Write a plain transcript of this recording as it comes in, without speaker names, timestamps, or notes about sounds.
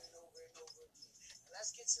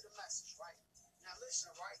get to the message, right? Now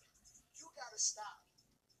listen, right? You gotta stop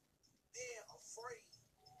being afraid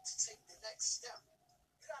to take the next step.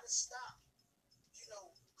 You gotta stop,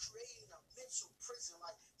 creating a mental prison.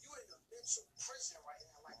 Like you in a mental prison right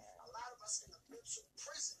now. Like a lot of us in a mental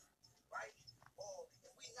prison, right? Or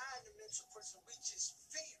if we not in the mental prison, we just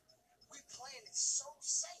fear. We playing it so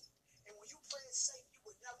safe. And when you play it safe, you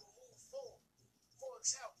would never move forward. For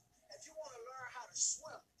example, if you want to learn how to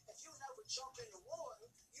swim, if you never jump in the water,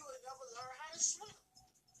 you will never learn how to swim.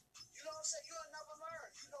 You know what I'm saying? You'll never learn.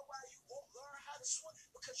 You know why you won't learn how to swim?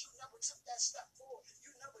 Because you never took that step forward. You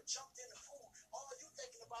never jumped in the pool. All you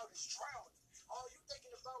thinking about is drowning. All you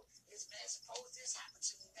thinking about is, man, suppose this happened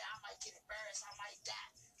to me, man, I might get embarrassed, I might die.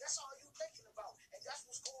 That's all you thinking about. And that's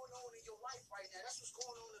what's going on in your life right now. That's what's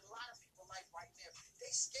going on in a lot of people's life right now. They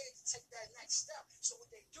scared to take that next step. So what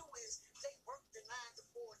they do